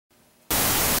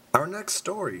Our next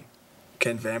story.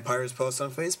 Can vampires post on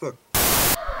Facebook?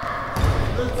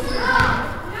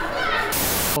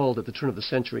 Old at the turn of the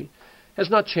century has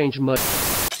not changed much.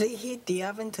 Preheat the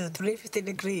oven to 350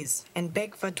 degrees and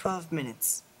bake for 12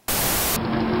 minutes.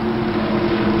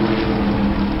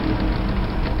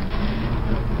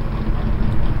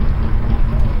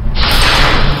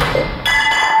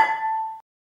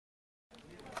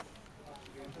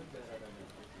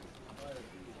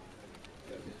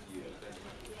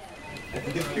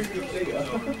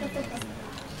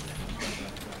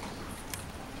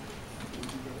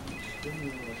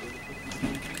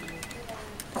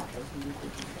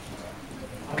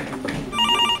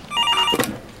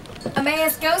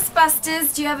 Emmaus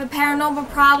Ghostbusters, do you have a paranormal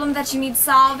problem that you need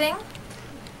solving?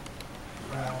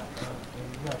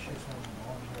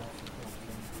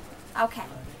 Okay.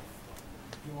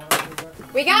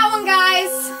 We got one,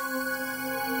 guys!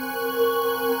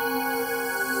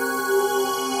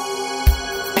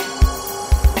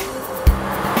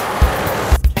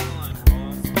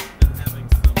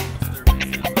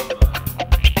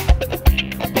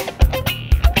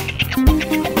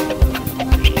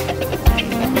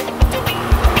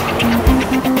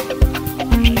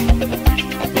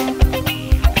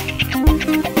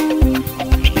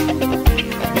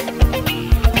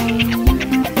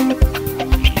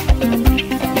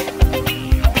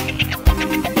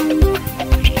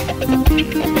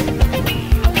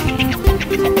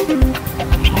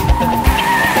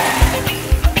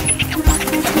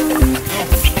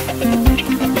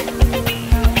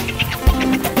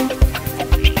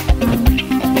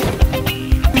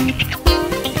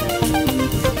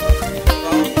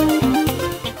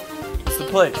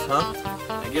 Place, huh?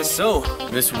 I guess so.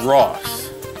 Miss Ross.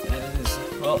 That is.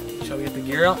 Well, shall we get the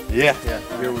gear out? Yeah,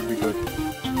 gear would be good.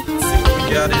 Let's see what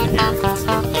we got in here. Let's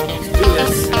do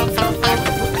this.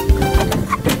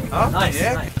 Oh, nice,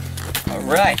 yeah. nice.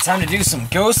 Alright, time to do some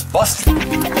Ghostbusting.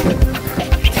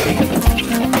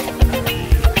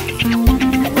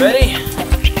 Ready?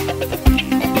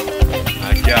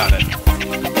 I got it.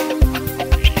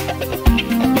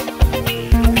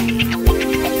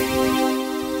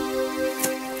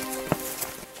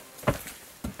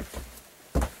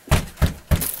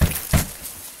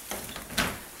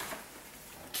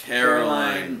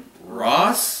 Caroline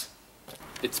Ross?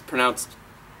 It's pronounced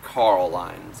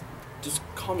Carline. Just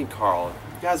call me Carl.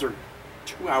 You guys are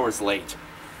 2 hours late.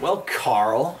 Well,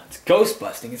 Carl, it's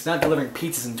Ghostbusting. It's not delivering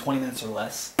pizzas in 20 minutes or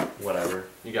less. Whatever.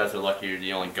 You guys are lucky you're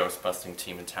the only ghost-busting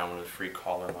team in town with a free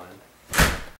caller line.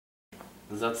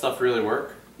 Does that stuff really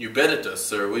work? You bet it does,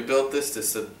 sir. We built this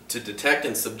to detect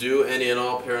and subdue any and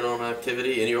all paranormal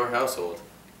activity in your household.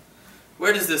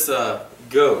 Where does this,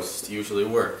 ghost usually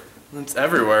work? It's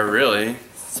everywhere, really.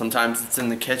 Sometimes it's in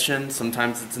the kitchen,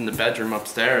 sometimes it's in the bedroom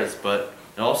upstairs, but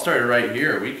it all started right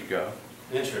here a week ago.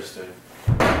 Interesting.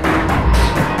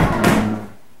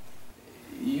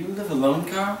 You live alone,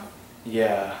 Carl?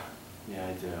 Yeah,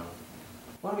 I do.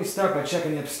 Why don't we start by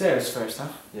checking the upstairs first, huh?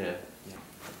 Yeah.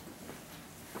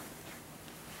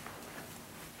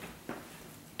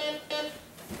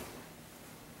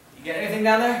 You get anything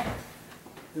down there?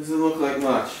 Doesn't look like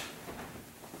much.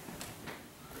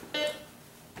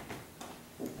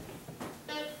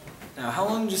 Now, how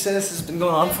long did you say this has been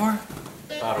going on for?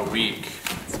 About a week.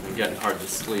 It's been getting hard to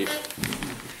sleep.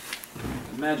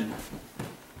 Imagine.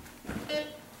 Alright,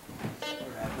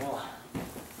 well,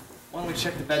 why don't we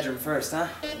check the bedroom first, huh?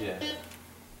 Yeah.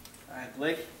 Alright,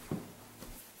 Blake.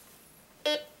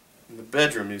 In the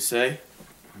bedroom, you say?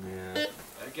 Yeah.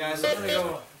 Alright, guys, I'm gonna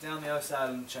go down the other side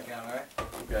and check out, alright?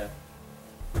 Okay.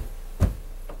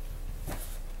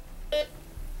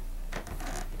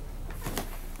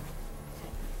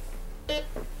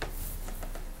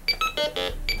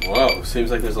 Whoa,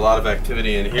 seems like there's a lot of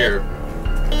activity in here.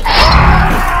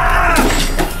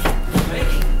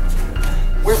 Blake?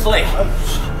 Where's Blake?